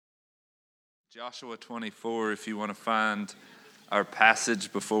Joshua 24, if you want to find our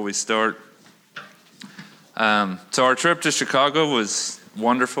passage before we start. So our trip to Chicago was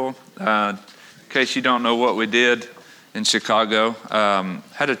wonderful. In case you don't know what we did in Chicago,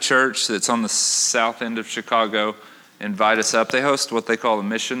 had a church that's on the south end of Chicago invite us up. They host what they call a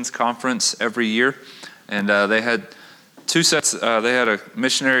missions conference every year. And they had two sets. They had a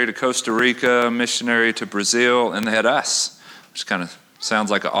missionary to Costa Rica, a missionary to Brazil, and they had us, which kind of sounds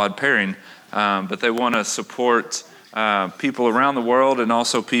like an odd pairing. But they want to support people around the world and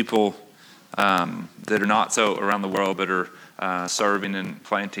also people that are not so around the world but are serving and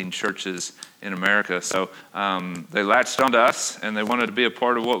planting churches in America. So they latched onto us and they wanted to be a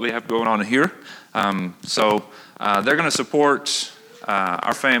part of what we have going on here. So they're going to support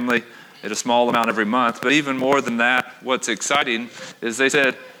our family at a small amount every month. But even more than that, what's exciting is they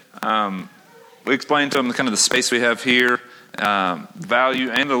said, we explained to them kind of the space we have here, value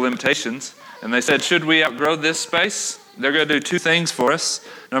and the limitations. And they said, should we outgrow this space? They're going to do two things for us.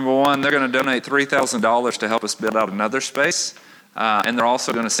 Number one, they're going to donate $3,000 to help us build out another space. And they're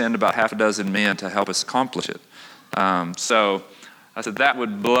also going to send about half a dozen men to help us accomplish it. So I said that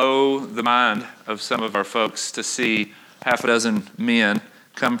would blow the mind of some of our folks to see half a dozen men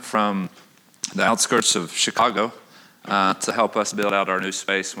come from the outskirts of Chicago to help us build out our new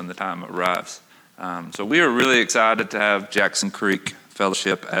space when the time arrives. So we are really excited to have Jackson Creek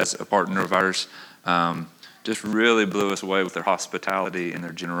Fellowship as a partner of ours. Just really blew us away with their hospitality and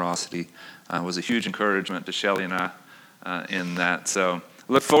their generosity. It was a huge encouragement to Shelly and I in that. So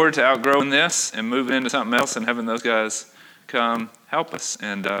look forward to outgrowing this and moving into something else and having those guys come help us.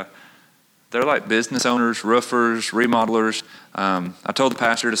 And they're like business owners, roofers, remodelers. I told the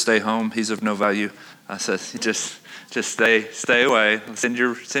pastor to stay home. He's of no value. I said, just stay away. Send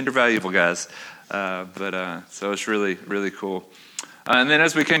your valuable guys. So it's really, really cool. And then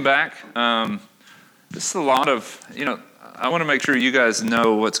as we came back, just a lot of, I want to make sure you guys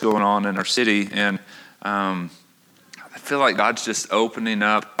know what's going on in our city. And I feel like God's just opening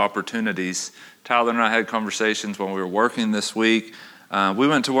up opportunities. Tyler and I had conversations when we were working this week. We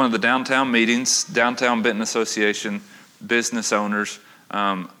went to one of the downtown meetings, Downtown Benton Association business owners,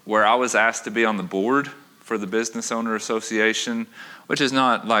 where I was asked to be on the board for the Business Owner Association, which is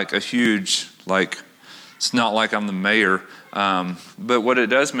not like a huge, it's not like I'm the mayor. But what it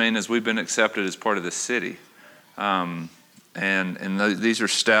does mean is we've been accepted as part of the city. These are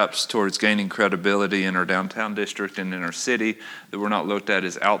steps towards gaining credibility in our downtown district and in our city, that we're not looked at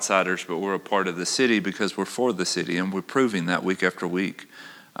as outsiders, but we're a part of the city because we're for the city, and we're proving that week after week.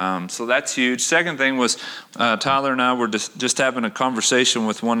 So that's huge. Second thing was Tyler and I were just having a conversation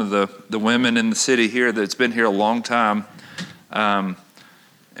with one of the women in the city here that's been here a long time. I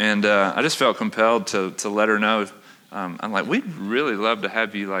just felt compelled to let her know. I'm like, we'd really love to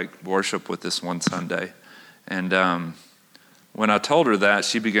have you worship with us one Sunday. And when I told her that,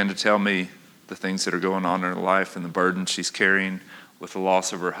 she began to tell me the things that are going on in her life and the burden she's carrying with the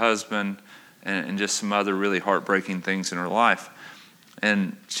loss of her husband and just some other really heartbreaking things in her life.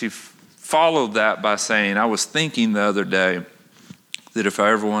 And she followed that by saying, I was thinking the other day that if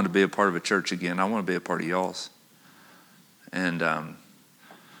I ever wanted to be a part of a church again, I want to be a part of y'all's. And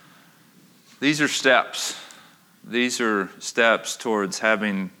these are steps. These are steps towards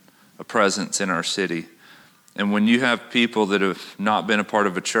having a presence in our city. And when you have people that have not been a part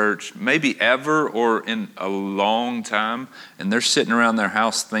of a church, maybe ever or in a long time, and they're sitting around their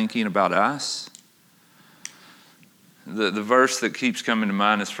house thinking about us, the verse that keeps coming to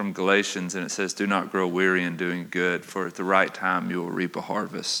mind is from Galatians, and it says, do not grow weary in doing good, for at the right time you will reap a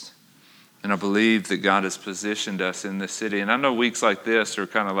harvest. And I believe that God has positioned us in this city. And I know weeks like this are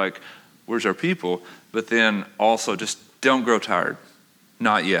kind of like, where's our people? But then also just don't grow tired.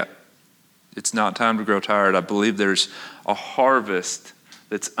 Not yet. It's not time to grow tired. I believe there's a harvest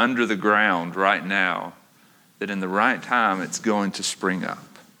that's under the ground right now that in the right time it's going to spring up.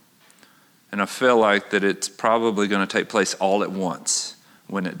 And I feel like that it's probably going to take place all at once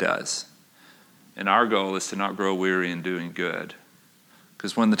when it does. And our goal is to not grow weary in doing good.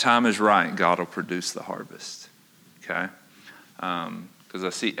 Because when the time is right, God will produce the harvest. Okay? Because I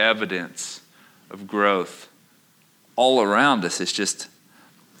see evidence of growth all around us. It's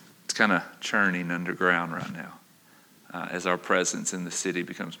kind of churning underground right now as our presence in the city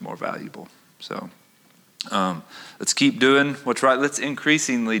becomes more valuable. So let's keep doing what's right. Let's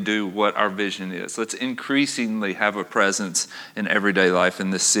increasingly do what our vision is. Let's increasingly have a presence in everyday life in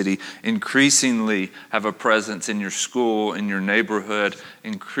this city. Increasingly have a presence in your school, in your neighborhood.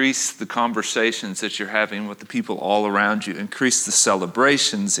 Increase the conversations that you're having with the people all around you. Increase the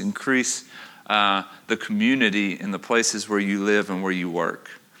celebrations. Increase the community in the places where you live and where you work.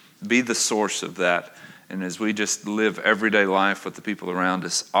 be the source of that. And as we just live everyday life with the people around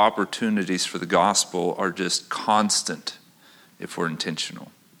us, opportunities for the gospel are just constant if we're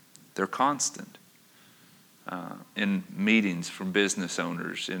intentional. They're constant. In meetings from business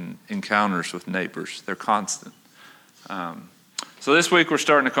owners, in encounters with neighbors, they're constant. So this week we're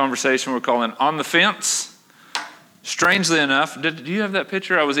starting a conversation we're calling On the Fence. Strangely enough, do you have that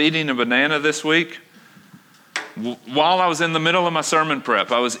picture? I was eating a banana this week. While I was in the middle of my sermon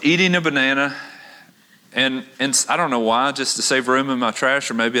prep, I was eating a banana, and I don't know why, just to save room in my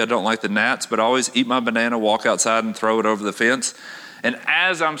trash, or maybe I don't like the gnats, but I always eat my banana, walk outside, and throw it over the fence. And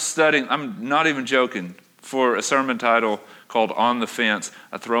as I'm studying, I'm not even joking, for a sermon title called On the Fence,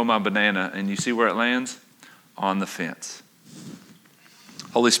 I throw my banana, and you see where it lands? On the fence.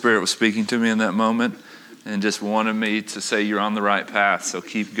 Holy Spirit was speaking to me in that moment and just wanted me to say, you're on the right path, so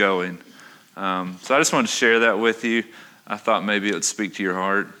keep going. So I just wanted to share that with you. I thought maybe it would speak to your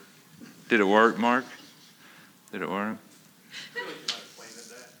heart. Did it work, Mark? Did it work?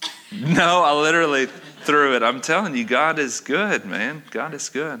 No, I literally threw it. I'm telling you, God is good, man. God is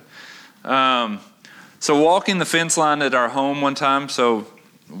good. So walking the fence line at our home one time, so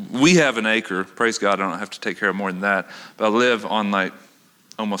we have an acre. Praise God, I don't have to take care of more than that. But I live on like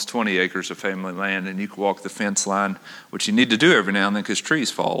almost 20 acres of family land, and you can walk the fence line, which you need to do every now and then because trees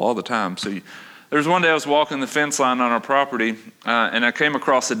fall all the time. So there was one day I was walking the fence line on our property, and I came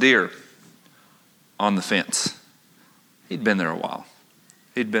across a deer on the fence. He'd been there a while.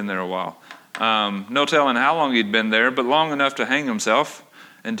 No telling how long he'd been there, but long enough to hang himself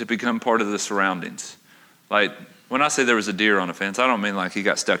and to become part of the surroundings. Like, when I say there was a deer on a fence, I don't mean like he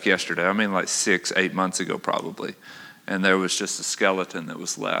got stuck yesterday. I mean like 6-8 months ago probably. And there was just a skeleton that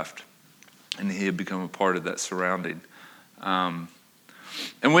was left. And he had become a part of that surrounding. And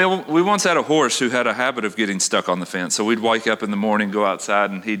we once had a horse who had a habit of getting stuck on the fence. So we'd wake up in the morning, go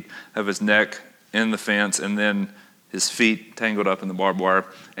outside, and he'd have his neck in the fence and then his feet tangled up in the barbed wire.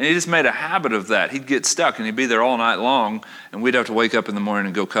 And he just made a habit of that. He'd get stuck and he'd be there all night long. And we'd have to wake up in the morning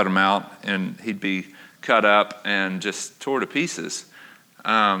and go cut him out. And he'd be cut up and just tore to pieces.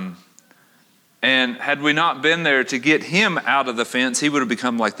 And had we not been there to get him out of the fence, he would have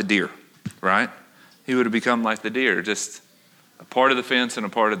become like the deer, right? He would have become like the deer, just a part of the fence and a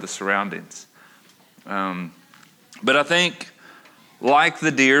part of the surroundings. But I think, like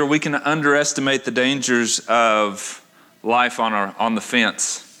the deer, we can underestimate the dangers of life on the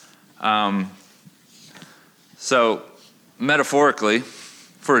fence. So, metaphorically,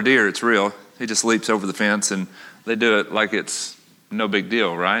 for a deer, it's real. He just leaps over the fence, and they do it like it's no big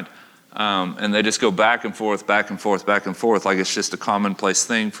deal, right? And they just go back and forth, back and forth, back and forth, like it's just a commonplace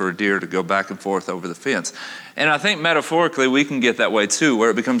thing for a deer to go back and forth over the fence. And I think metaphorically we can get that way too, where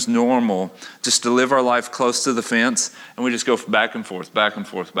it becomes normal just to live our life close to the fence, and we just go back and forth, back and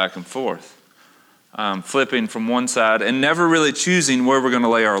forth, back and forth, flipping from one side and never really choosing where we're going to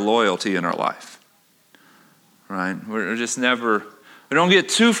lay our loyalty in our life, right? We're just never... We don't get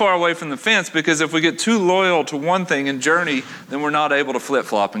too far away from the fence, because if we get too loyal to one thing and journey, then we're not able to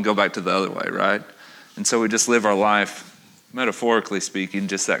flip-flop and go back to the other way, right? And so we just live our life, metaphorically speaking,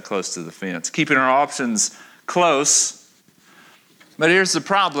 just that close to the fence, keeping our options close. But here's the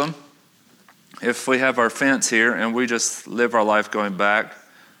problem. If we have our fence here and we just live our life going back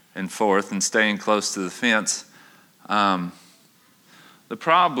and forth and staying close to the fence, the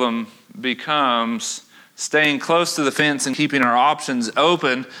problem becomes... Staying close to the fence and keeping our options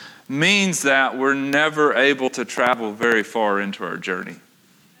open means that we're never able to travel very far into our journey.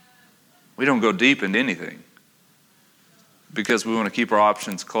 We don't go deep into anything because we want to keep our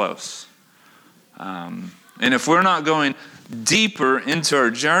options close. And if we're not going deeper into our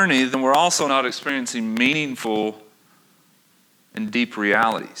journey, then we're also not experiencing meaningful and deep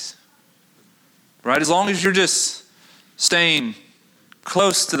realities. Right? As long as you're just staying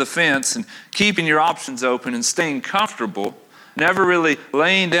close to the fence and keeping your options open and staying comfortable, never really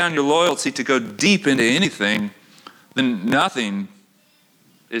laying down your loyalty to go deep into anything, then nothing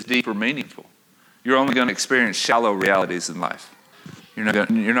is deep or meaningful. You're only going to experience shallow realities in life. You're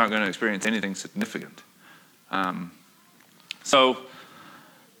not going to experience anything significant. So,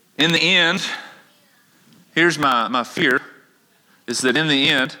 in the end, here's my fear, is that in the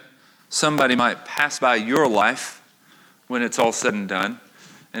end, somebody might pass by your life when it's all said and done,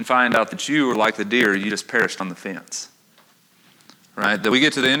 and find out that you were like the deer, you just perished on the fence. Right? That we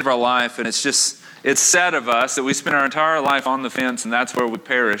get to the end of our life, and it's said of us that we spent our entire life on the fence, and that's where we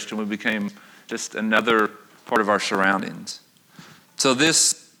perished, and we became just another part of our surroundings. So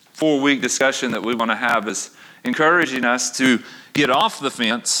this 4-week discussion that we want to have is encouraging us to get off the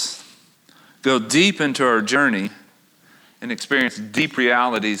fence, go deep into our journey, and experience deep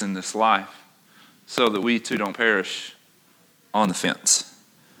realities in this life so that we too don't perish on the fence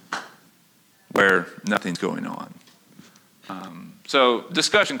where nothing's going on. So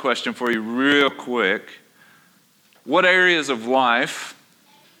discussion question for you real quick. What areas of life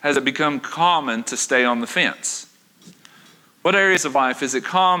has it become common to stay on the fence? What areas of life is it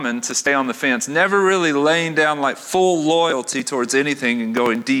common to stay on the fence, never really laying down like full loyalty towards anything and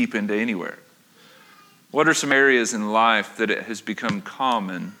going deep into anywhere? What are some areas in life that it has become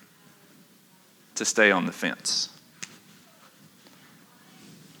common to stay on the fence?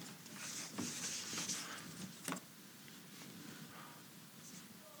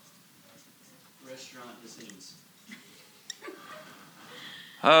 Restaurant decisions.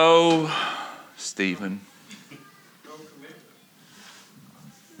 Oh, Stephen. No commitment.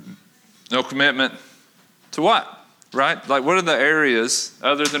 No commitment to what? Right? Like, what are the areas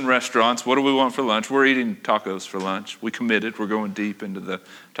other than restaurants? What do we want for lunch? We're eating tacos for lunch. We committed. We're going deep into the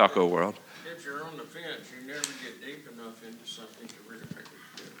taco world. If you're on the fence, you never get deep enough into something to really make it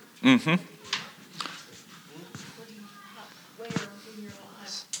good. Mm-hmm. Where in your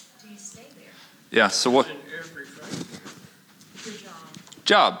life do you stay there? Yeah, so what? In every phase. Your job.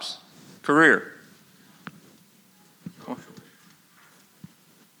 Jobs, career.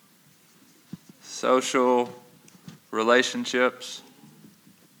 Social, relationships,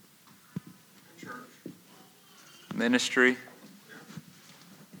 Church. ministry.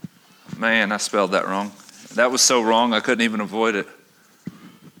 Man, I spelled that wrong. That was so wrong I couldn't even avoid it.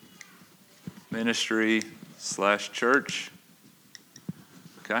 Ministry/church.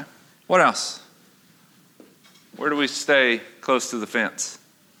 Okay. What else? Where do we stay close to the fence?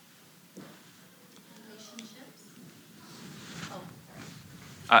 Relationships? Oh,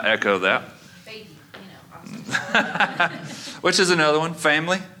 I echo that. baby, awesome. Which is another one.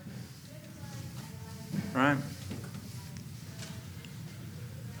 Family. Right.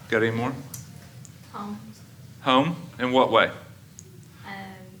 Got any more? Home. In what way?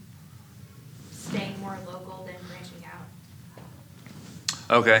 Staying more local than branching out.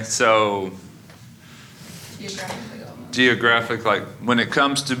 Okay, so Geographically almost. geographic, like when it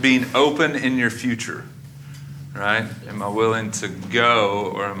comes to being open in your future, right? Am I willing to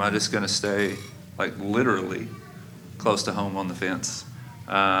go, or am I just going to stay like literally close to home on the fence?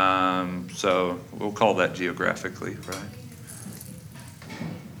 So we'll call that geographically, right?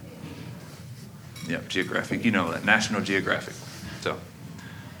 Yep, geographic. You know that, National Geographic. So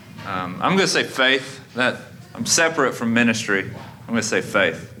I'm going to say faith. That I'm separate from ministry. I'm going to say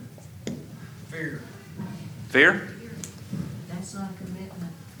faith. Fear. Fear? That's not a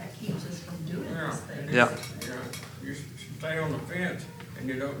commitment. That keeps us from doing Yeah. this thing. Yeah. You stay on the fence and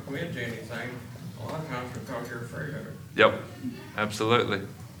you don't commit to anything, a lot of times because you're afraid of it. Yep, absolutely.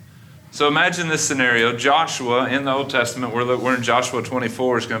 So imagine this scenario. Joshua in the Old Testament, we're in Joshua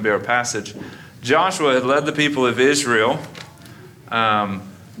 24, is going to be our passage. Joshua had led the people of Israel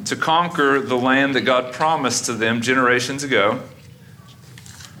to conquer the land that God promised to them generations ago.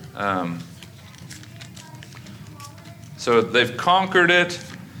 So they've conquered it,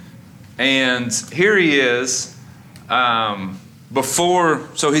 and here he is so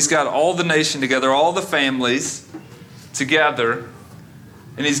he's got all the nation together, all the families together,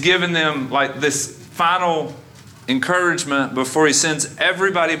 and he's given them like this final encouragement before he sends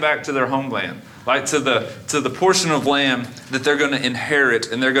everybody back to their homeland, like to the portion of land that they're going to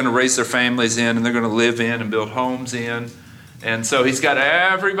inherit, and they're going to raise their families in, and they're going to live in and build homes in. And so he's got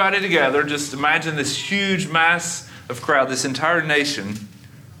everybody together. Just imagine this huge mass of crowd, this entire nation.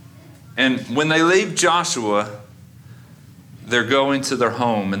 And when they leave Joshua, they're going to their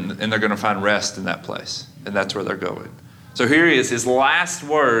home, and they're going to find rest in that place. And that's where they're going. So here he is, his last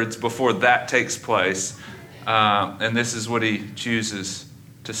words before that takes place. And this is what he chooses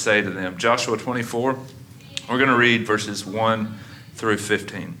to say to them. Joshua 24, we're going to read verses 1 through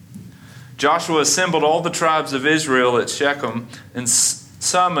 15. Joshua assembled all the tribes of Israel at Shechem and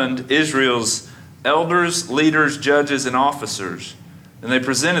summoned Israel's elders, leaders, judges, and officers. And they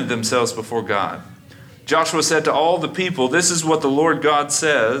presented themselves before God. Joshua said to all the people, "This is what the Lord God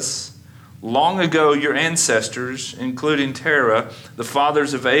says. Long ago your ancestors, including Terah, the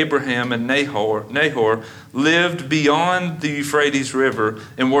fathers of Abraham and Nahor, lived beyond the Euphrates River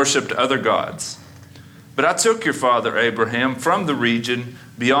and worshipped other gods. But I took your father Abraham from the region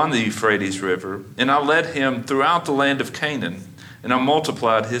beyond the Euphrates River, and I led him throughout the land of Canaan, and I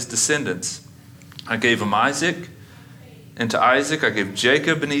multiplied his descendants. I gave him Isaac, and to Isaac I gave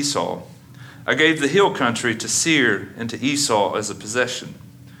Jacob and Esau. I gave the hill country to Seir and to Esau as a possession.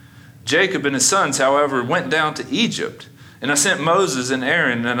 Jacob and his sons, however, went down to Egypt, and I sent Moses and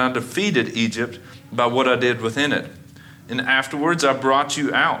Aaron, and I defeated Egypt by what I did within it. and afterwards I brought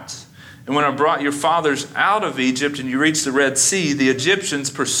you out. And when I brought your fathers out of Egypt and you reached the Red Sea, the Egyptians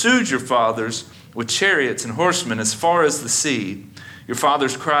pursued your fathers with chariots and horsemen as far as the sea. Your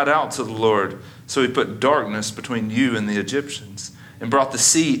fathers cried out to the Lord, so he put darkness between you and the Egyptians and brought the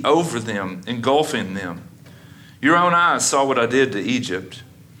sea over them, engulfing them. Your own eyes saw what I did to Egypt.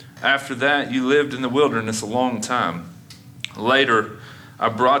 After that, you lived in the wilderness a long time. Later, I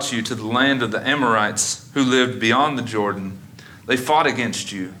brought you to the land of the Amorites who lived beyond the Jordan. They fought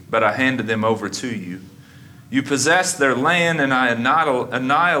against you, but I handed them over to you. You possessed their land, and I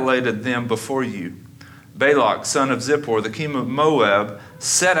annihilated them before you. Balak, son of Zippor, the king of Moab,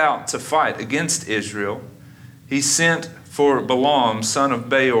 set out to fight against Israel. He sent for Balaam, son of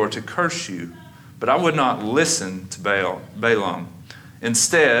Beor, to curse you, but I would not listen to Balaam.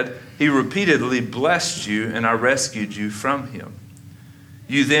 Instead, he repeatedly blessed you, and I rescued you from him.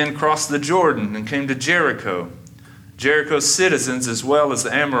 You then crossed the Jordan and came to Jericho. Jericho's citizens, as well as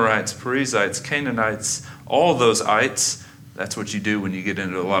the Amorites, Perizzites, Canaanites, all those ites, that's what you do when you get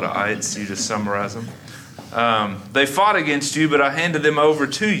into a lot of ites, you just summarize them. They fought against you, but I handed them over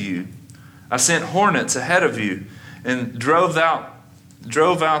to you. I sent hornets ahead of you and drove out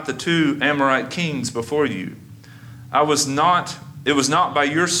the 2 Amorite kings before you. It was not by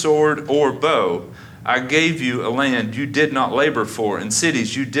your sword or bow. I gave you a land you did not labor for, and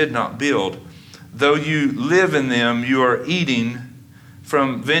cities you did not build. Though you live in them, you are eating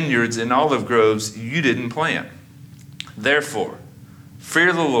from vineyards and olive groves you didn't plant. Therefore,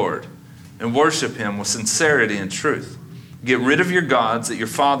 fear the Lord and worship him with sincerity and truth. Get rid of your gods that your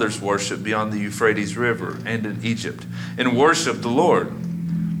fathers worshiped beyond the Euphrates River and in Egypt, and worship the Lord.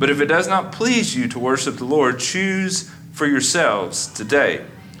 But if it does not please you to worship the Lord, choose for yourselves today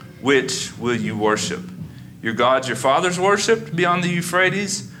which will you worship: your gods your fathers worshipped beyond the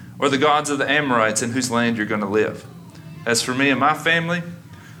Euphrates, or the gods of the Amorites in whose land you're going to live. As for me and my family,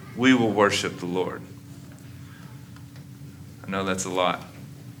 we will worship the Lord. I know that's a lot.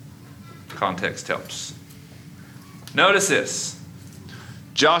 Context helps. Notice this.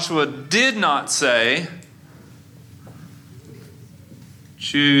 Joshua did not say,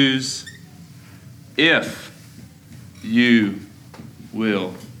 choose if you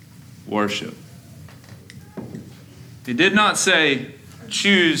will worship. He did not say,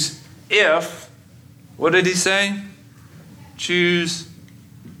 choose if. What did he say? Choose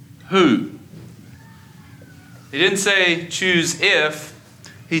who. He didn't say choose if.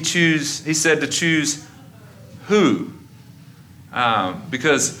 He said to choose who.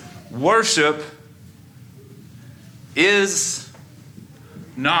 Because worship is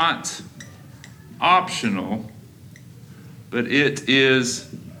not optional, but it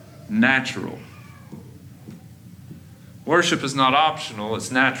is natural. Worship is not optional,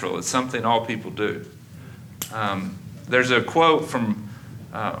 it's natural. It's something all people do. There's a quote from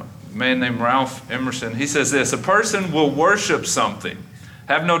a man named Ralph Emerson. He says this: a person will worship something.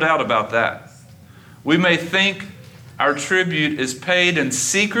 Have no doubt about that. We may think our tribute is paid in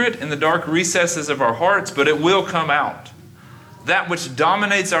secret in the dark recesses of our hearts, but it will come out. That which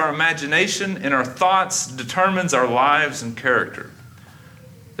dominates our imagination and our thoughts determines our lives and character.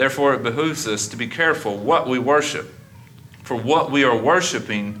 Therefore, it behooves us to be careful what we worship. For what we are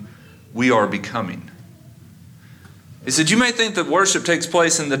worshiping, we are becoming. He said, you may think that worship takes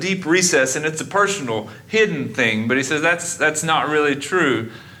place in the deep recess and it's a personal, hidden thing. But he says that's not really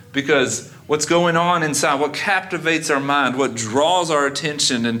true, because what's going on inside, what captivates our mind, what draws our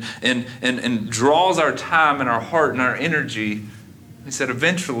attention and draws our time and our heart and our energy, he said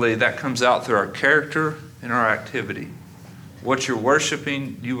eventually that comes out through our character and our activity. What you're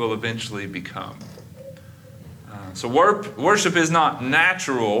worshiping, you will eventually become. So worship is not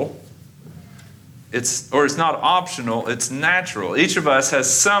natural. It's not optional, it's natural. Each of us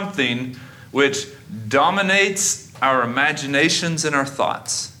has something which dominates our imaginations and our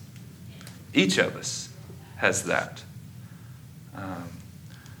thoughts. Each of us has that.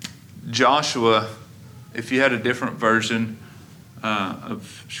 Joshua, if you had a different version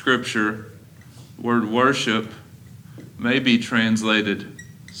of Scripture, the word worship may be translated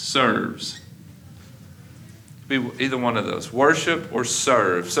serves. Be either one of those, worship or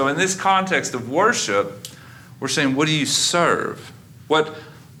serve. So in this context of worship, we're saying, what do you serve? What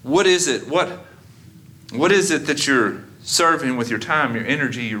is it? What is it that you're serving with your time, your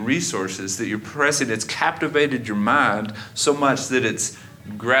energy, your resources, that you're pressing? It's captivated your mind so much that it's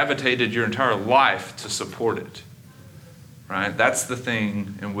gravitated your entire life to support it. Right? That's the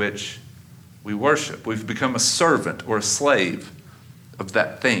thing in which we worship. We've become a servant or a slave of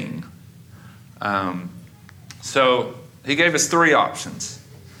that thing. So he gave us 3 options.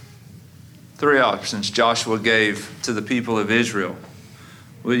 Three options Joshua gave to the people of Israel.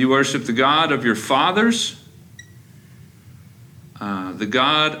 Will you worship the God of your fathers, the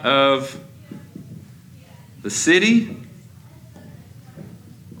God of the city,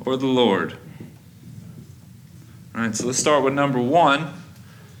 or the Lord? All right, so let's start with number one.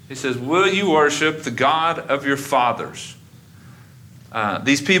 He says, will you worship the God of your fathers?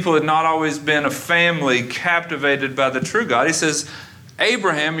 These people had not always been a family captivated by the true God. He says,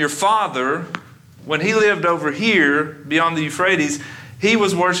 Abraham, your father, when he lived over here beyond the Euphrates, he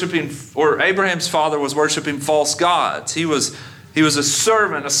was worshiping, or Abraham's father was worshiping false gods. He was a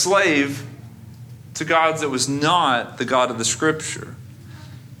servant, a slave to gods that was not the God of the Scripture.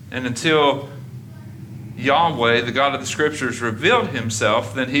 And until Yahweh, the God of the Scriptures, revealed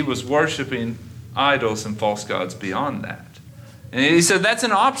himself, then he was worshiping idols and false gods beyond that. And he said, that's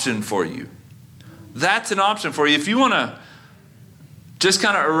an option for you. That's an option for you. If you want to just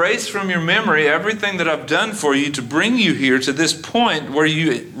kind of erase from your memory everything that I've done for you to bring you here to this point where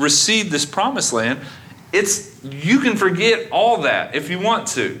you receive this promised land, you can forget all that if you want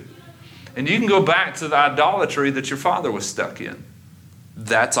to. And you can go back to the idolatry that your father was stuck in.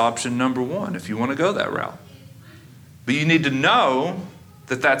 That's option number one if you want to go that route. But you need to know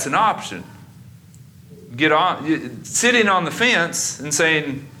that that's an option. Sitting on the fence and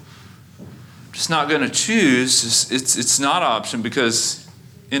saying, I'm just not going to choose, it's not an option, because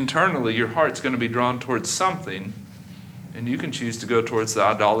internally your heart's going to be drawn towards something, and you can choose to go towards the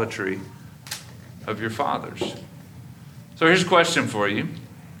idolatry of your fathers. So here's a question for you.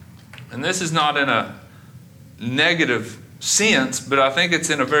 And this is not in a negative sense, but I think it's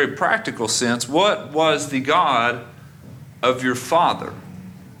in a very practical sense. What was the God of your father?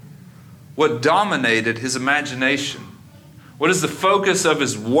 What dominated his imagination? What is the focus of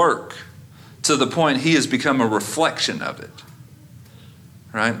his work to the point he has become a reflection of it?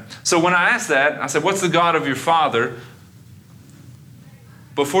 Right? So when I asked that, I said, what's the God of your father?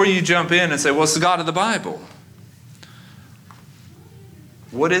 Before you jump in and say, what's the God of the Bible?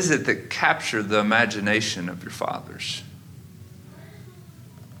 What is it that captured the imagination of your fathers?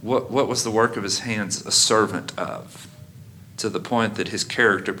 What was the work of his hands a servant of, to the point that his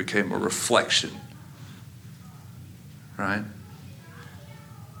character became a reflection? Right?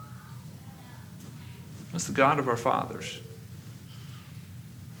 What's the God of our fathers?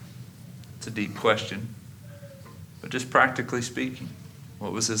 It's a deep question. But just practically speaking,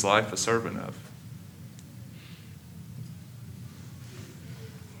 what was his life a servant of?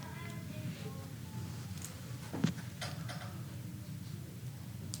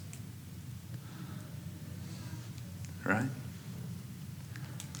 Right?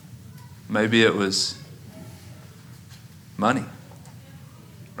 Maybe it was money.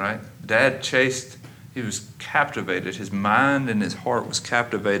 Right? Dad he was captivated. His mind and his heart was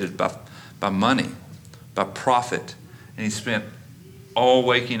captivated by money, by profit. And he spent all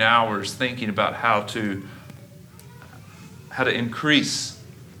waking hours thinking about how to increase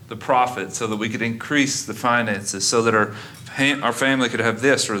the profit so that we could increase the finances, so that our family could have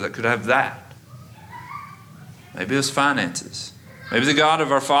this or that could have that. Maybe it was finances. Maybe the God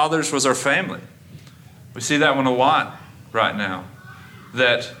of our fathers was our family. We see that one a lot right now.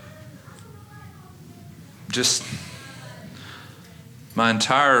 That just my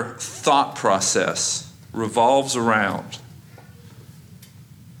entire thought process revolves around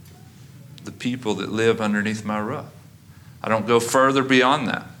the people that live underneath my roof. I don't go further beyond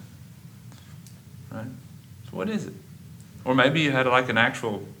that. Right? So what is it? Or maybe you had like an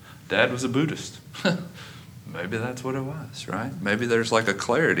actual dad was a Buddhist. Maybe that's what it was, right? Maybe there's like a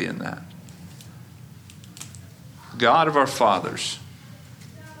clarity in that. God of our fathers.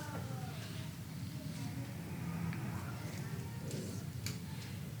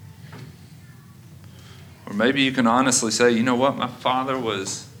 Or maybe you can honestly say, you know what? My father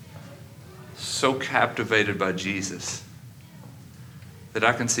was so captivated by Jesus that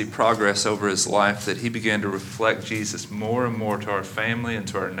I can see progress over his life, that he began to reflect Jesus more and more to our family and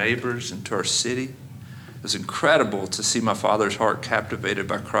to our neighbors and to our city. It was incredible to see my father's heart captivated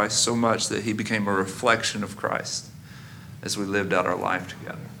by Christ so much that he became a reflection of Christ as we lived out our life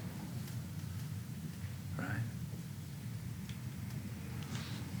together. Right?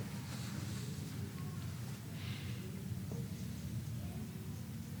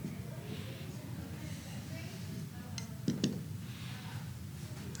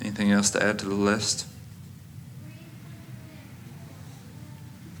 Anything else to add to the list?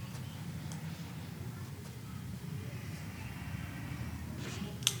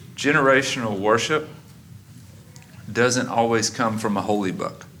 Generational worship doesn't always come from a holy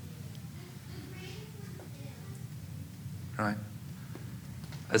book. Right?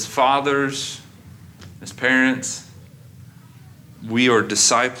 as fathers, as parents, we are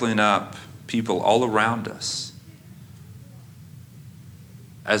discipling up people all around us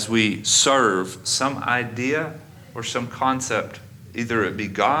as we serve some idea or some concept, either it be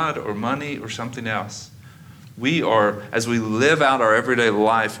God or money or something else. We are, as we live out our everyday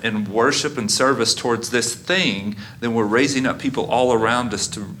life in worship and service towards this thing, then we're raising up people all around us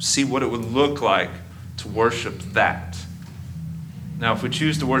to see what it would look like to worship that. Now, if we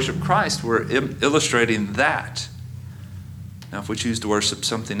choose to worship Christ, we're illustrating that. Now, if we choose to worship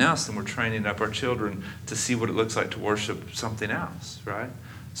something else, then we're training up our children to see what it looks like to worship something else, right?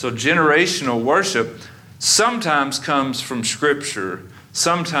 So generational worship sometimes comes from Scripture.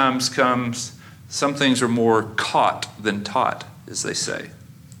 Sometimes comes, some things are more caught than taught, as they say,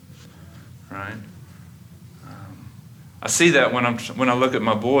 right? I see that when I look at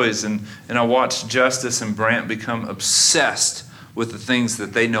my boys and I watch Justice and Brant become obsessed with the things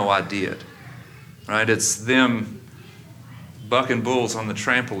that they know I did, right? It's them bucking bulls on the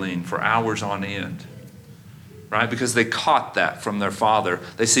trampoline for hours on end, right? Because they caught that from their father.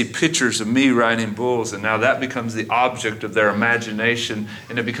 They see pictures of me riding bulls, and now that becomes the object of their imagination,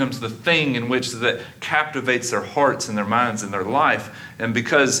 and it becomes the thing in which that captivates their hearts and their minds and their life. And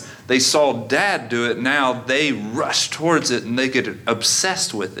because they saw Dad do it, now they rush towards it and they get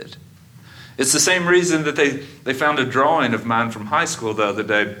obsessed with it. It's the same reason that they found a drawing of mine from high school the other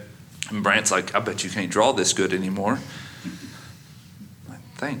day, and Brant's like, "I bet you can't draw this good anymore."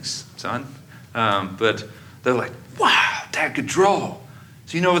 Thanks, son. But they're like, "Wow, Dad could draw."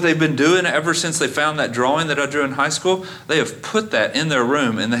 So you know what they've been doing ever since they found that drawing that I drew in high school? They have put that in their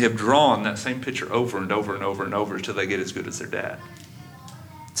room and they have drawn that same picture over and over and over and over until they get as good as their dad.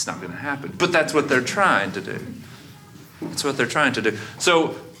 It's not going to happen. But that's what they're trying to do. That's what they're trying to do.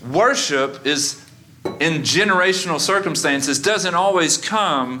 So worship is, in generational circumstances, doesn't always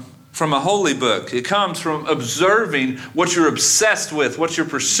come from a holy book. It comes from observing what you're obsessed with, what you're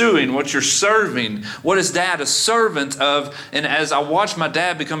pursuing, what you're serving. What is Dad a servant of? And as I watch my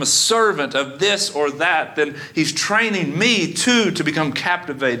dad become a servant of this or that, then he's training me too to become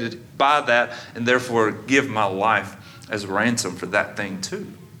captivated by that and therefore give my life as ransom for that thing too.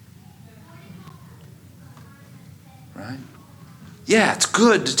 Right? Yeah, it's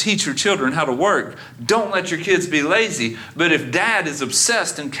good to teach your children how to work. Don't let your kids be lazy. But if Dad is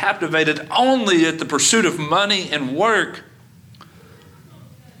obsessed and captivated only at the pursuit of money and work,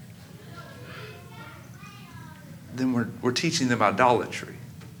 then we're teaching them idolatry.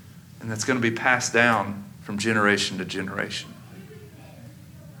 And that's going to be passed down from generation to generation.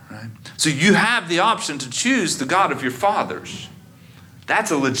 Right? So you have the option to choose the God of your fathers.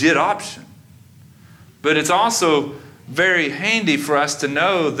 That's a legit option. But it's also very handy for us to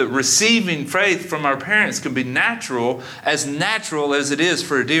know that receiving faith from our parents can be natural as it is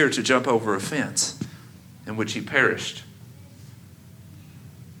for a deer to jump over a fence in which he perished.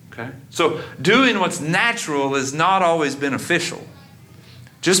 Okay? So doing what's natural is not always beneficial.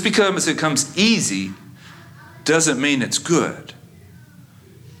 Just because it comes easy doesn't mean it's good.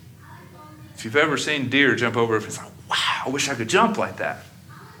 If you've ever seen deer jump over a fence, like, wow, I wish I could jump like that.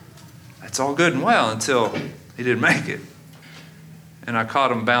 That's all good and well until he didn't make it. And I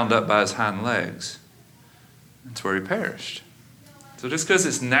caught him bound up by his hind legs. That's where he perished. So just because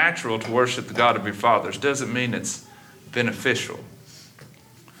it's natural to worship the God of your fathers doesn't mean it's beneficial.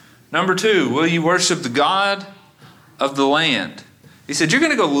 Number 2, will you worship the God of the land? He said, you're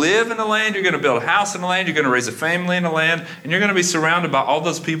going to go live in the land, you're going to build a house in the land, you're going to raise a family in the land, and you're going to be surrounded by all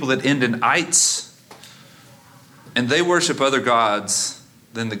those people that end in ites, and they worship other gods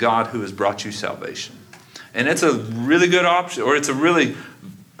than the God who has brought you salvation. And it's a really good option, or it's a real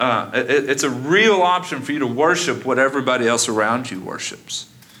option for you to worship what everybody else around you worships.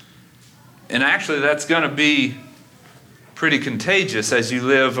 And actually that's going to be pretty contagious as you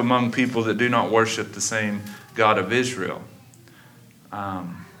live among people that do not worship the same God of Israel.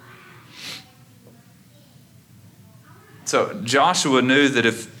 So Joshua knew that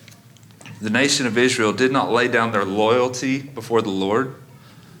if the nation of Israel did not lay down their loyalty before the Lord,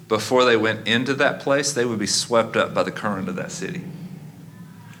 before they went into that place, they would be swept up by the current of that city.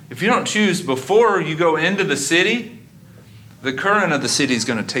 If you don't choose before you go into the city, the current of the city is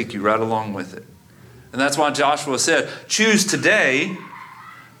going to take you right along with it. And that's why Joshua said, choose today,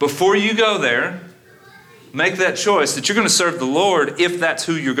 before you go there, make that choice that you're going to serve the Lord if that's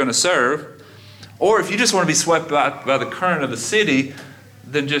who you're going to serve. Or if you just want to be swept by the current of the city,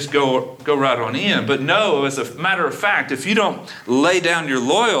 then just go right on in. But no, as a matter of fact, if you don't lay down your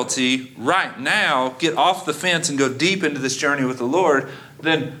loyalty right now, get off the fence and go deep into this journey with the Lord,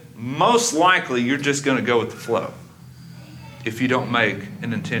 then most likely you're just going to go with the flow. if you don't make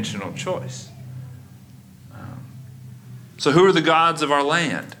an intentional choice. So who are the gods of our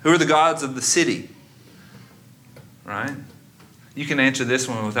land? Who are the gods of the city? Right? You can answer this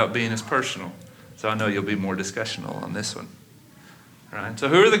one without being as personal. So I know you'll be more discussional on this one. Right? So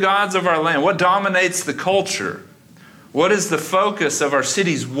who are the gods of our land? What dominates the culture? What is the focus of our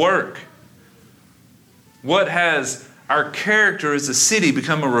city's work? What has our character as a city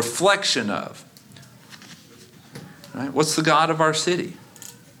become a reflection of? Right? What's the God of our city?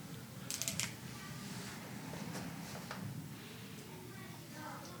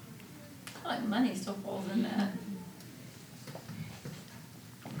 I feel like money still falls in that.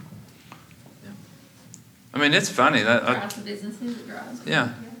 I mean, it's funny. Drives the businesses, it drives.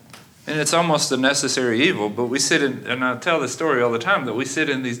 Yeah. And it's almost a necessary evil, but we sit in, and I tell this story all the time, that we sit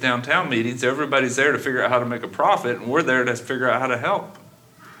in these downtown meetings, everybody's there to figure out how to make a profit, and we're there to figure out how to help.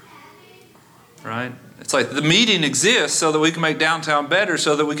 Right? It's like the meeting exists so that we can make downtown better,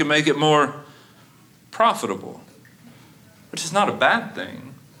 so that we can make it more profitable, which is not a bad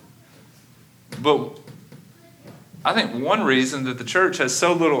thing. But I think one reason that the church has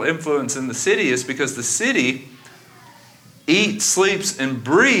so little influence in the city is because the city eats, sleeps, and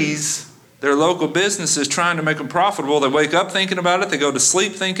breathes their local businesses trying to make them profitable. They wake up thinking about it. They go to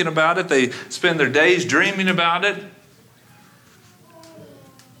sleep thinking about it. They spend their days dreaming about it.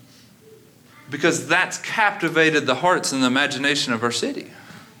 Because that's captivated the hearts and the imagination of our city.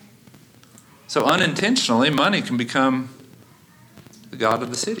 So unintentionally, money can become the god of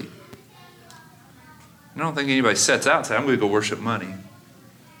the city. I don't think anybody sets out and says, I'm going to go worship money.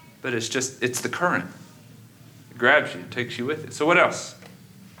 But it's the current. It grabs you, takes you with it. So what else?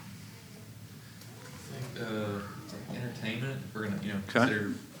 I think like entertainment. If we're going to,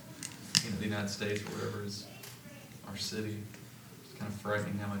 consider the United States or whatever is our city. It's kind of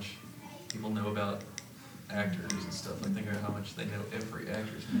frightening how much people know about actors and stuff. Like think about how much they know every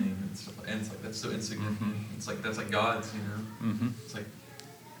actor's name and stuff. And it's like that's so insignificant. Mm-hmm. It's like that's like gods, Mm-hmm. It's like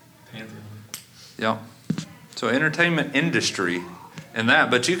pantheon. Yeah. So entertainment industry and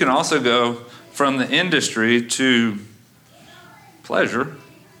that, but you can also go from the industry to pleasure,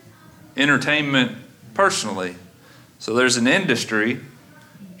 entertainment personally. So there's an industry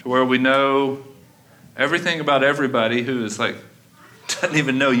to where we know everything about everybody who is like, doesn't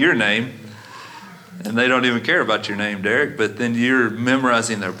even know your name, and they don't even care about your name, Derek, but then you're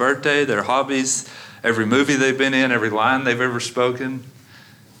memorizing their birthday, their hobbies, every movie they've been in, every line they've ever spoken,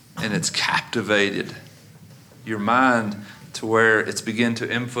 and it's captivated your mind to where it's begun to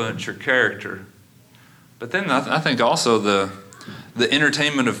influence your character. But then I think also the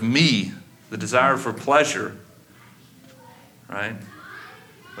entertainment of me, the desire for pleasure, right?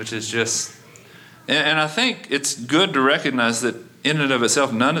 Which is just, and I think it's good to recognize that in and of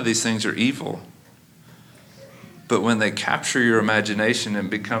itself, none of these things are evil. But when they capture your imagination and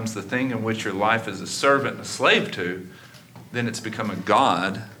becomes the thing in which your life is a servant and a slave to, then it's become a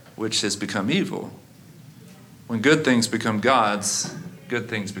god, which has become evil. When good things become gods, good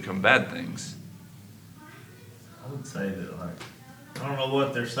things become bad things. I would say that, I don't know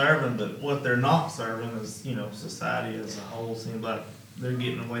what they're serving, but what they're not serving is, society as a whole seems like they're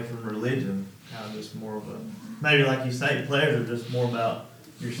getting away from religion. Kind of just more of a, maybe like you say, pleasure, just more about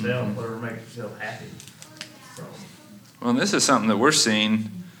yourself, whatever makes yourself happy. So. Well, and this is something that we're seeing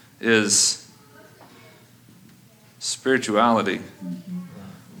is spirituality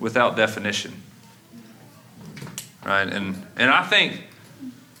without definition. Right? And I think,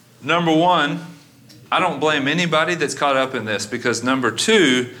 number one, I don't blame anybody that's caught up in this, because number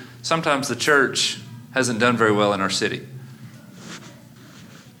two, sometimes the church hasn't done very well in our city.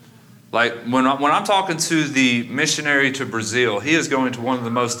 Like when I'm talking to the missionary to Brazil, he is going to one of the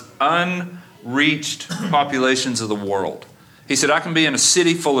most unreached populations of the world. He said, I can be in a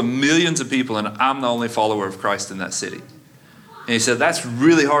city full of millions of people and I'm the only follower of Christ in that city. And he said, that's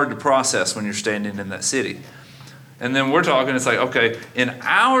really hard to process when you're standing in that city. And then we're talking, it's like, okay, in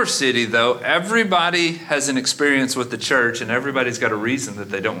our city, though, everybody has an experience with the church and everybody's got a reason that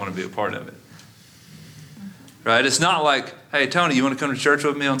they don't want to be a part of it. Right? It's not like, hey, Tony, you want to come to church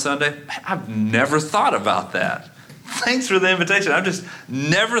with me on Sunday? I've never thought about that. Thanks for the invitation. I've just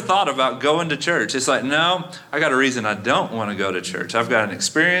never thought about going to church. It's like, no, I got a reason I don't want to go to church. I've got an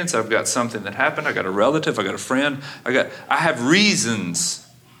experience. I've got something that happened. I got a relative. I got a friend. I have reasons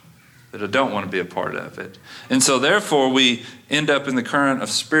that I don't want to be a part of it. And so therefore we end up in the current of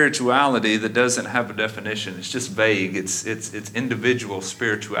spirituality that doesn't have a definition. It's just vague. It's individual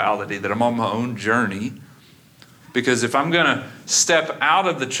spirituality that I'm on my own journey. Because if I'm going to step out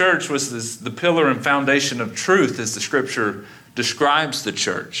of the church, which is the pillar and foundation of truth as the scripture describes the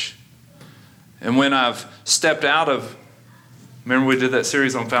church, and when I've stepped out of Remember we did that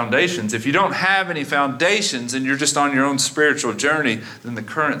series on foundations. If you don't have any foundations and you're just on your own spiritual journey, then the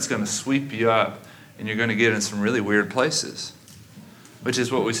current's going to sweep you up and you're going to get in some really weird places, which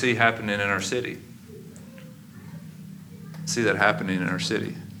is what we see happening in our city. See that happening in our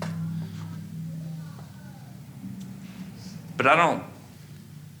city. But I've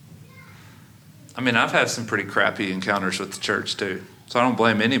had some pretty crappy encounters with the church too. So I don't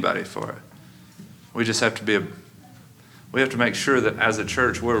blame anybody for it. We just have to make sure that as a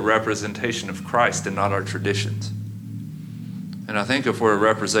church we're a representation of Christ and not our traditions. And I think if we're a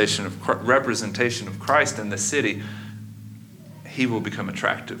representation of Christ in the city, he will become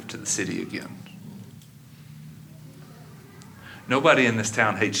attractive to the city again. Nobody in this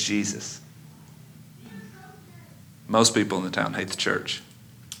town hates Jesus. Most people in the town hate the church.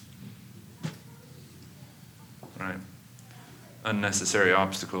 Right? Unnecessary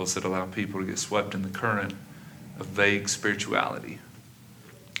obstacles that allow people to get swept in the current of vague spirituality.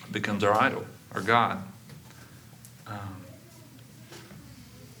 It becomes our idol, our God.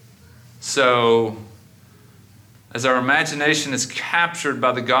 So, as our imagination is captured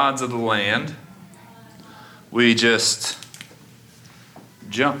by the gods of the land, we just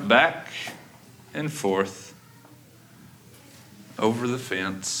jump back and forth over the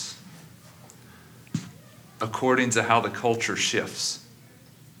fence according to how the culture shifts.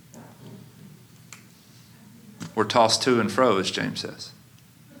 We're tossed to and fro, as James says.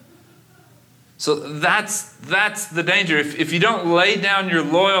 So that's the danger. If you don't lay down your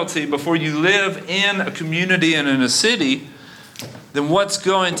loyalty before you live in a community and in a city, then what's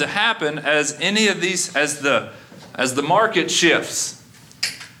going to happen as the market shifts,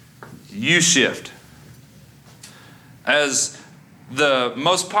 you shift. As the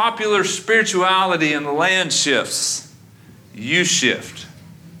most popular spirituality in the land shifts, you shift.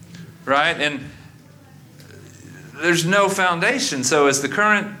 Right? And there's no foundation. So as the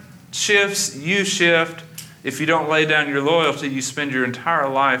current shifts, you shift. If you don't lay down your loyalty, you spend your entire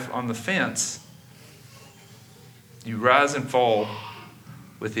life on the fence. You rise and fall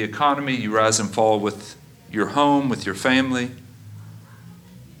with the economy. You rise and fall with your home, with your family.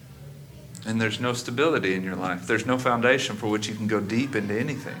 And there's no stability in your life. There's no foundation for which you can go deep into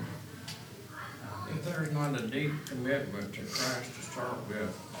anything. If there's not a deep commitment to Christ to start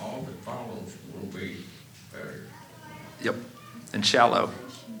with, all that follows will be failure. Yep. And shallow.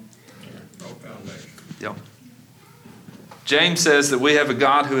 No foundation. Yep. James says that we have a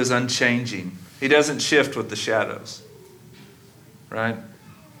God who is unchanging. He doesn't shift with the shadows. Right?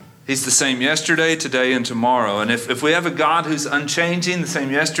 He's the same yesterday, today, and tomorrow. And if we have a God who's unchanging, the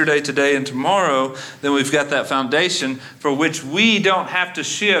same yesterday, today, and tomorrow, then we've got that foundation for which we don't have to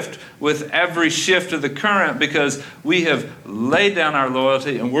shift with every shift of the current, because we have laid down our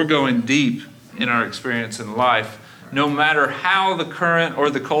loyalty and we're going deep in our experience in life. No matter how the current or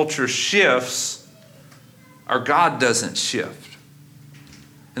the culture shifts, our God doesn't shift.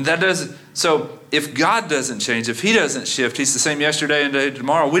 And that doesn't. So if God doesn't change, if he doesn't shift, he's the same yesterday and today,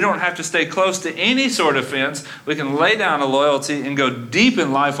 tomorrow, we don't have to stay close to any sort of fence. We can lay down a loyalty and go deep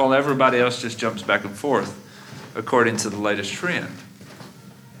in life while everybody else just jumps back and forth according to the latest trend.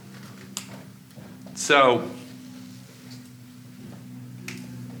 So,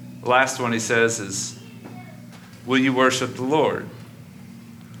 the last one he says is, will you worship the Lord?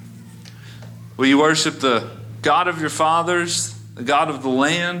 Will you worship the God of your fathers, the God of the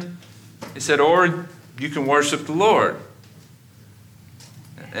land? He said, or you can worship the Lord.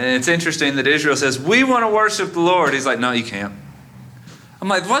 And it's interesting that Israel says, we want to worship the Lord. He's like, no, you can't. I'm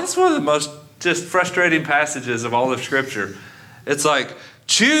like, well, that's one of the most just frustrating passages of all of Scripture. It's like,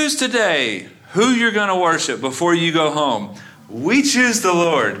 choose today who you're going to worship before you go home. We choose the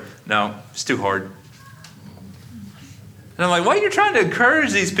Lord. No, it's too hard. And I'm like, why are you trying to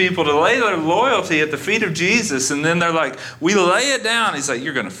encourage these people to lay their loyalty at the feet of Jesus? And then they're like, we lay it down. He's like,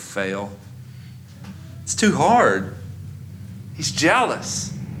 you're going to fail. It's too hard. He's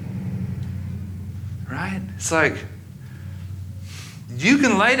jealous. Right? It's like, you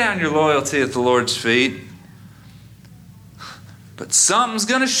can lay down your loyalty at the Lord's feet, but something's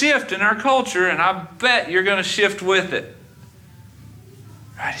going to shift in our culture, and I bet you're going to shift with it.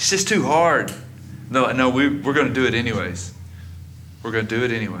 Right? It's just too hard. No, we're going to do it anyways. We're going to do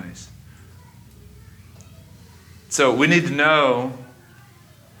it anyways. So we need to know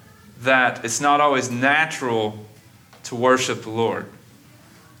that it's not always natural to worship the Lord.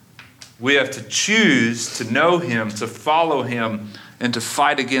 We have to choose to know him, to follow him, and to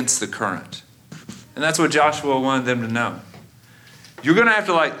fight against the current. And that's what Joshua wanted them to know. You're going to have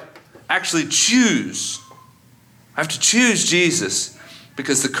to actually choose. I have to choose Jesus,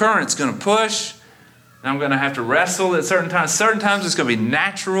 because the current's going to push And I'm going to have to wrestle at certain times. Certain times it's going to be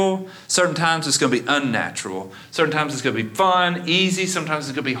natural. Certain times it's going to be unnatural. Certain times it's going to be fun, easy. Sometimes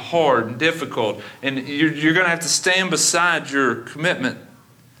it's going to be hard and difficult. And you're going to have to stand beside your commitment,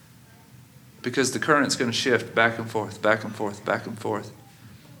 because the current's going to shift back and forth, back and forth, back and forth.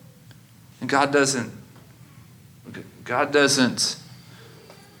 And God doesn't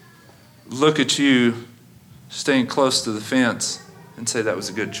look at you staying close to the fence and say that was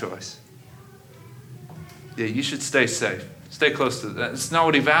a good choice. Yeah, you should stay safe. Stay close to that. It's not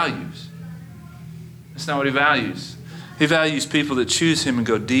what he values. It's not what he values. He values people that choose him and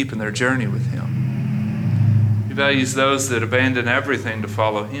go deep in their journey with him. He values those that abandon everything to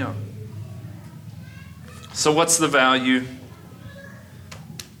follow him. So what's the value?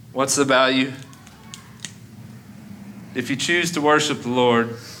 What's the value? If you choose to worship the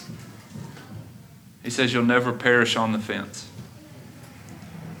Lord, he says you'll never perish on the fence.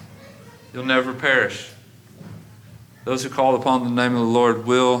 You'll never perish. Those who call upon the name of the Lord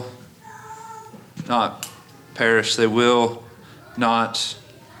will not perish. They will not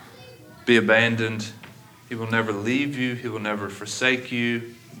be abandoned. He will never leave you. He will never forsake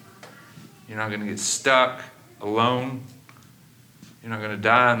you. You're not going to get stuck alone. You're not going to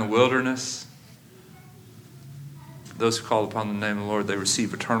die in the wilderness. Those who call upon the name of the Lord, they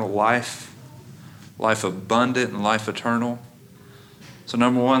receive eternal life, life abundant and life eternal. So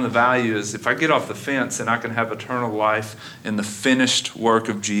number one, the value is if I get off the fence and I can have eternal life in the finished work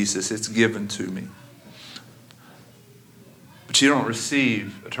of Jesus, it's given to me. But you don't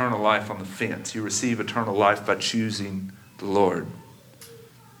receive eternal life on the fence. You receive eternal life by choosing the Lord.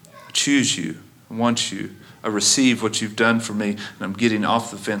 I choose you. I want you. I receive what you've done for me, and I'm getting off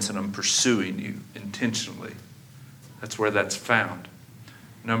the fence and I'm pursuing you intentionally. That's where that's found.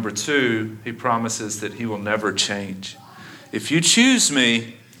 Number two, he promises that he will never change. If you choose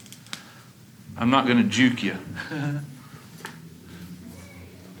me, I'm not going to juke you.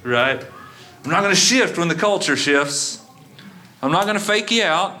 Right? I'm not going to shift when the culture shifts. I'm not going to fake you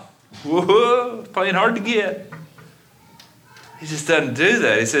out. Whoa, it's playing hard to get. He just doesn't do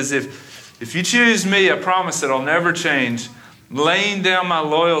that. He says, if you choose me, I promise that I'll never change. Laying down my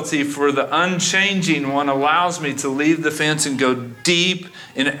loyalty for the unchanging one allows me to leave the fence and go deep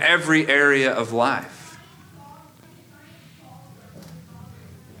in every area of life.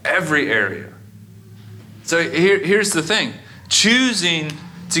 Every area. So here's the thing. Choosing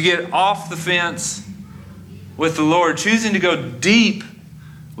to get off the fence with the Lord, choosing to go deep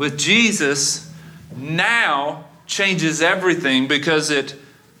with Jesus now changes everything, because it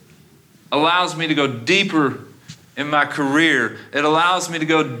allows me to go deeper in my career. It allows me to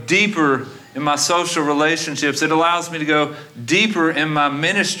go deeper in my social relationships. It allows me to go deeper in my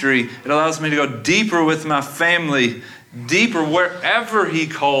ministry. It allows me to go deeper with my family, deeper wherever he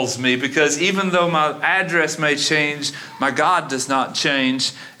calls me, because even though my address may change, my God does not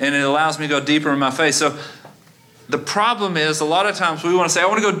change, and it allows me to go deeper in my faith. So the problem is, a lot of times we want to say, I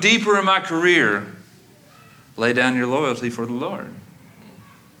want to go deeper in my career. Lay down your loyalty for the Lord.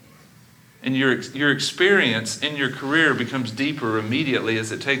 And your experience in your career becomes deeper immediately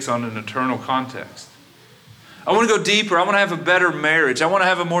as it takes on an eternal context. I want to go deeper. I want to have a better marriage. I want to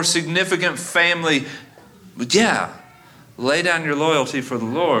have a more significant family. But yeah, lay down your loyalty for the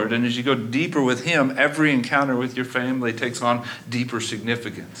Lord. And as you go deeper with him, every encounter with your family takes on deeper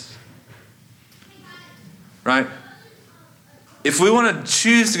significance. Right? If we want to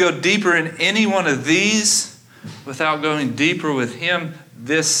choose to go deeper in any one of these without going deeper with him,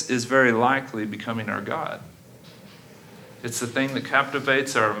 this is very likely becoming our God. It's the thing that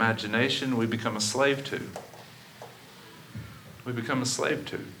captivates our imagination. We become a slave to. We become a slave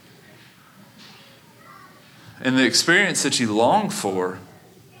to. And the experience that you long for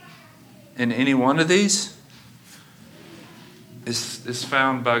in any one of these is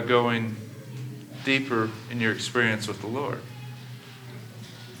found by going deeper in your experience with the Lord.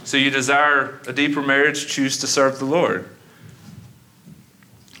 So you desire a deeper marriage, choose to serve the Lord.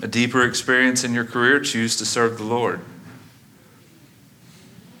 A deeper experience in your career, choose to serve the Lord.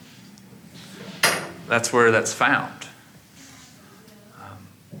 That's where that's found.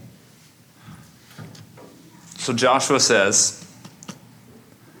 So Joshua says,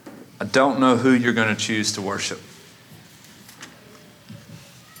 I don't know who you're going to choose to worship.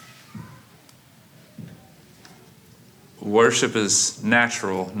 Worship is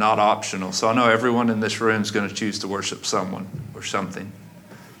natural, not optional. So I know everyone in this room is going to choose to worship someone or something.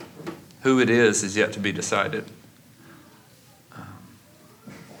 Who it is yet to be decided.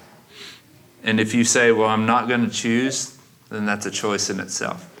 And if you say, well, I'm not going to choose, then that's a choice in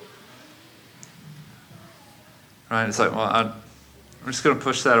itself. Right? It's like, well, I'm just going to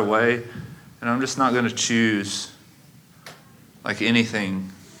push that away And I'm just not going to choose like anything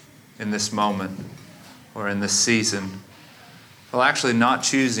in this moment or in this season. Well, actually, not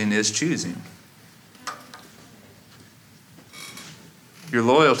choosing is choosing. Your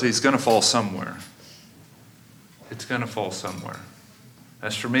loyalty is going to fall somewhere. It's going to fall somewhere.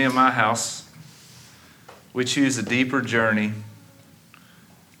 As for me and my house, we choose a deeper journey.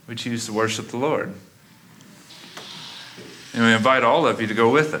 We choose to worship the Lord. And we invite all of you to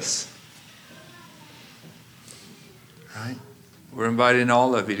go with us. Right? We're inviting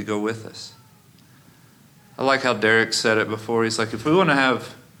all of you to go with us. I like how Derek said it before. He's like, if we want to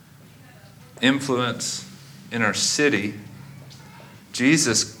have influence in our city,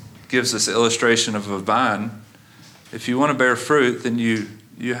 Jesus gives us illustration of a vine. If you want to bear fruit, then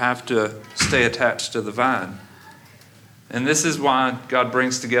you have to stay attached to the vine. And this is why God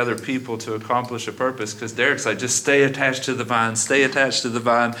brings together people to accomplish a purpose, because Derek's like, just stay attached to the vine, stay attached to the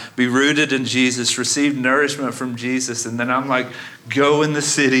vine, be rooted in Jesus, receive nourishment from Jesus. And then I'm like, go in the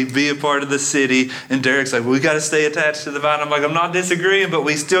city, be a part of the city. And Derek's like, we got to stay attached to the vine. I'm like, I'm not disagreeing, but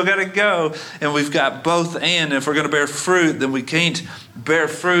we still got to go. And we've got both and. If we're going to bear fruit, then we can't bear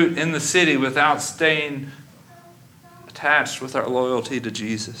fruit in the city without staying attached with our loyalty to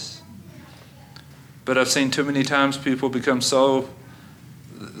Jesus. But I've seen too many times people become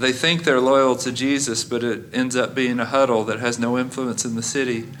they think they're loyal to Jesus, but it ends up being a huddle that has no influence in the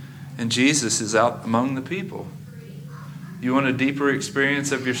city. And Jesus is out among the people. You want a deeper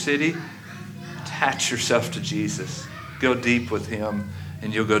experience of your city? Attach yourself to Jesus. Go deep with him,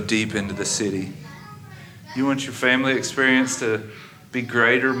 and you'll go deep into the city. You want your family experience to be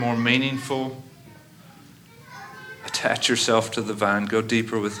greater, more meaningful? Attach yourself to the vine. Go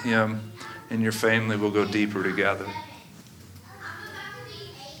deeper with him. And your family will go deeper together.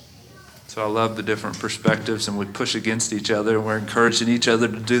 So I love the different perspectives, and we push against each other, and we're encouraging each other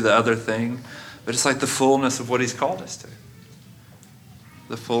to do the other thing. But it's like the fullness of what he's called us to.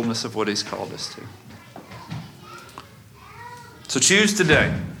 The fullness of what he's called us to. So choose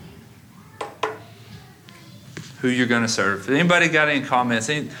today who you're going to serve. Anybody got any comments?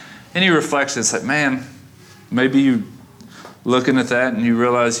 Any reflections? Like, man, maybe you looking at that and you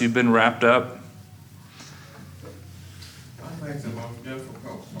realize you've been wrapped up. I think the most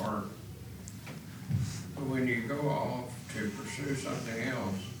difficult part, when you go off to pursue something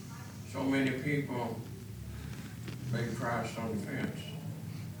else, so many people leave Christ on the fence.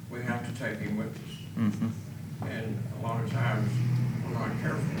 We have to take him with us. Mm-hmm. And a lot of times, we're not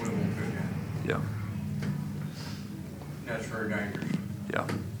careful, we won't do that. Yeah. That's very dangerous. Yeah.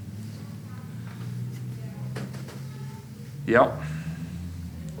 Yep.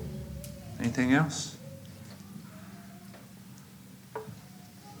 Anything else?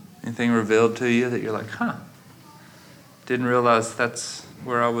 Anything revealed to you that you're like, didn't realize that's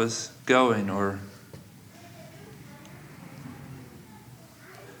where I was going, or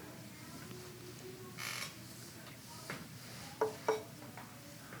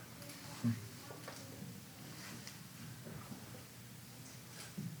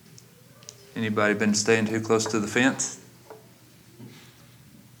anybody been staying too close to the fence?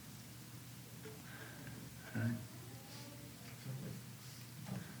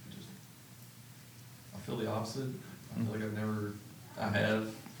 Opposite. I feel like I have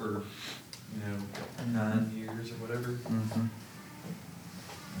for, 9 years or whatever. Mm-hmm.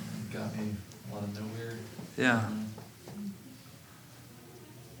 Got me a lot of nowhere. Yeah.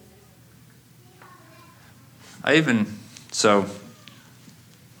 I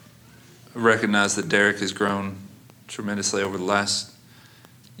recognize that Derek has grown tremendously over the last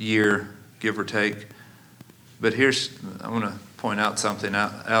year, give or take. But I want to point out something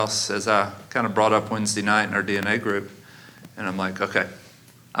else as I kind of brought up Wednesday night in our DNA group. And I'm like, okay,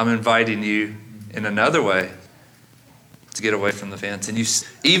 I'm inviting you in another way to get away from the fence. And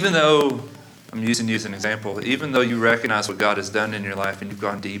even though, I'm using you as an example, even though you recognize what God has done in your life and you've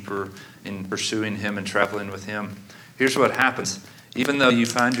gone deeper in pursuing him and traveling with him, here's what happens. Even though you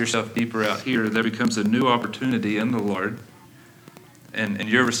find yourself deeper out here, there becomes a new opportunity in the Lord. And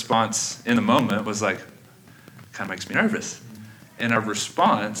your response in the moment was like, kind of makes me nervous. And our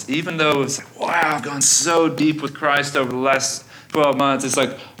response, even though it's like, wow, I've gone so deep with Christ over the last 12 months, it's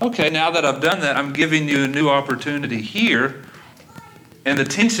like, okay, now that I've done that, I'm giving you a new opportunity here. And the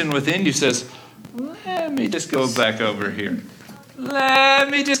tension within you says, let me just go back over here. Let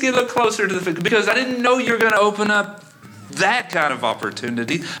me just get a little closer to the, because I didn't know you were going to open up that kind of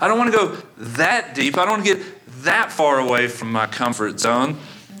opportunity. I don't want to go that deep. I don't want to get that far away from my comfort zone.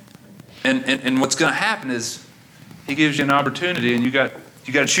 And what's going to happen is he gives you an opportunity, and you got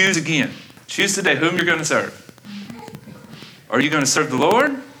to choose again. Choose today whom you're going to serve. Are you going to serve the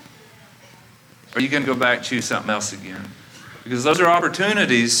Lord, Or are you going to go back and choose something else again? Because those are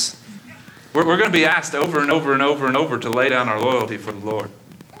opportunities. We're going to be asked over and over and over and over to lay down our loyalty for the Lord.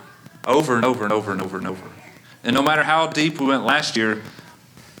 Over and over and over and over and over. And no matter how deep we went last year,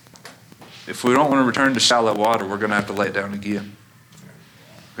 if we don't want to return to shallow water, we're going to have to lay it down again.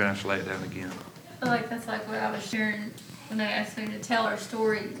 We're going to have to lay it down again. I feel like that's like what I was sharing when they asked me to tell our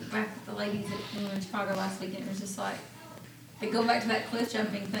story back with the ladies when we were in Chicago last weekend. It was just like, they go back to that cliff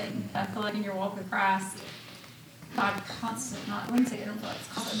jumping thing. I feel like in your walk with Christ, God constantly, I wouldn't say it's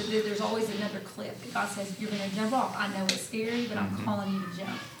constant, but there's always another cliff that God says, you're going to jump off. I know it's scary, but I'm calling you to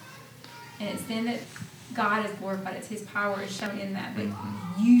jump. And it's then that God is glorified. It's His power is shown in that. But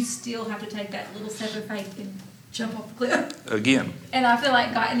you still have to take that little step of faith and jump off the cliff. Again. And I feel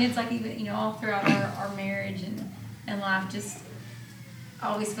like God, and it's like even, all throughout our marriage and life, just, I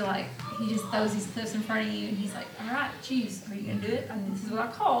always feel like He just throws these cliffs in front of you and He's like, all right, choose. Are you going to do it? And this is what I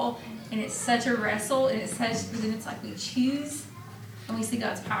call. And it's such a wrestle, and it's such, but then it's like we choose and we see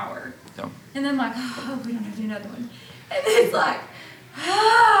God's power. Yeah. And then like, oh, we don't have to do another one. And then it's like,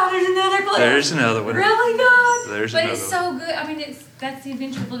 there's another cliff. There's another one. Really, God? There's but another it's so good. I mean, that's the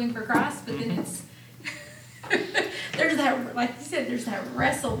adventure of living for Christ, but then it's, there's that, like you said, there's that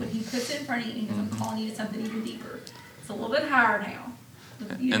wrestle when He puts it in front of you and He goes, I'm calling you to something even deeper. It's a little bit higher now.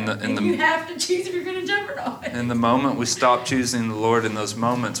 And you have to choose if you're going to jump or not. In the moment we stop choosing the Lord, in those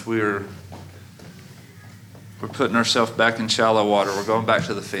moments we're putting ourselves back in shallow water. We're going back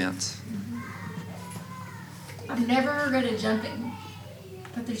to the fence. I've never regretted jumping,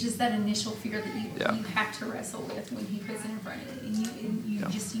 but there's just that initial fear that you have to wrestle with when He puts it in front of you, and you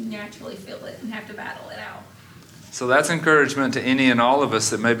you naturally feel it and have to battle it out. So that's encouragement to any and all of us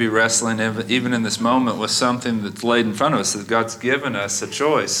that may be wrestling, even in this moment, with something that's laid in front of us, that God's given us a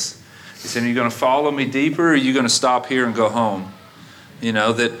choice. He said, are you going to follow me deeper, or are you going to stop here and go home?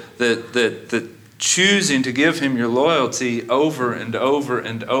 That choosing to give Him your loyalty over and over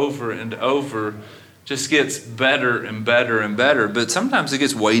and over and over just gets better and better and better. But sometimes it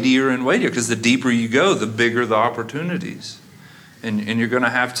gets weightier and weightier, because the deeper you go, the bigger the opportunities. And you're going to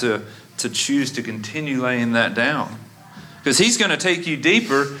have to choose to continue laying that down. Because He's going to take you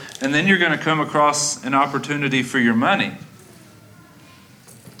deeper, and then you're going to come across an opportunity for your money.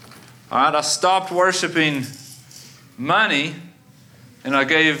 All right, I stopped worshiping money, and I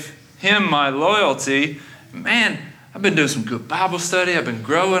gave Him my loyalty. Man, I've been doing some good Bible study. I've been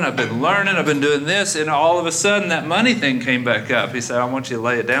growing. I've been learning. I've been doing this. And all of a sudden, that money thing came back up. He said, I want you to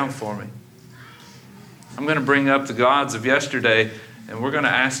lay it down for me. I'm going to bring up the gods of yesterday, and we're going to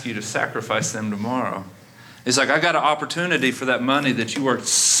ask you to sacrifice them tomorrow. It's like, I got an opportunity for that money that you worked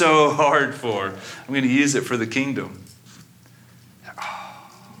so hard for. I'm going to use it for the kingdom.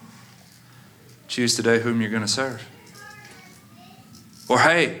 Choose today whom you're going to serve. Or,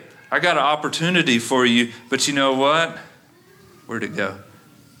 hey, I got an opportunity for you, but you know what? Where'd it go?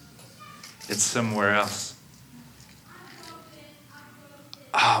 It's somewhere else.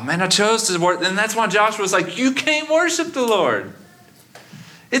 Oh, man, I chose to work. And that's why Joshua was like, you can't worship the Lord.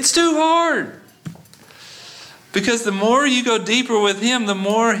 It's too hard. Because the more you go deeper with Him, the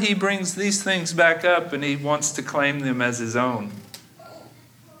more He brings these things back up, and He wants to claim them as His own.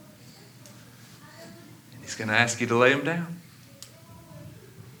 And He's going to ask you to lay them down.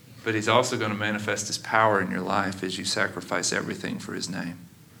 But He's also going to manifest His power in your life as you sacrifice everything for His name.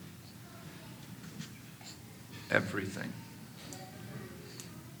 Everything.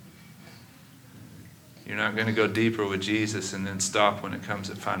 You're not going to go deeper with Jesus and then stop when it comes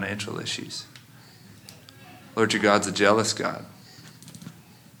to financial issues. Lord, your God's a jealous God.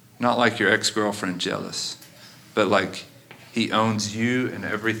 Not like your ex-girlfriend jealous, but like He owns you and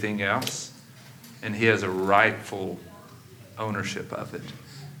everything else, and He has a rightful ownership of it.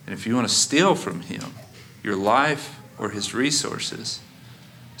 And if you want to steal from Him your life or His resources,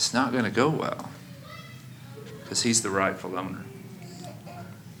 it's not going to go well, because He's the rightful owner.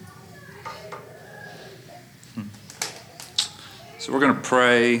 So we're going to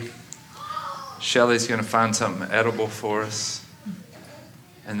pray. Shelly's going to find something edible for us.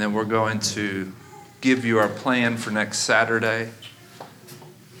 And then we're going to give you our plan for next Saturday.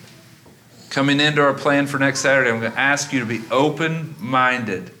 Coming into our plan for next Saturday, I'm going to ask you to be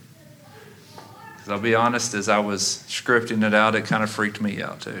open-minded. Because I'll be honest, as I was scripting it out, it kind of freaked me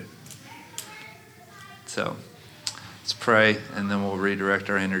out too. So let's pray, and then we'll redirect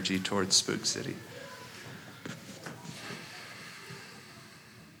our energy towards Spook City.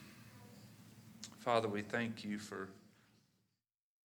 Father, we thank you for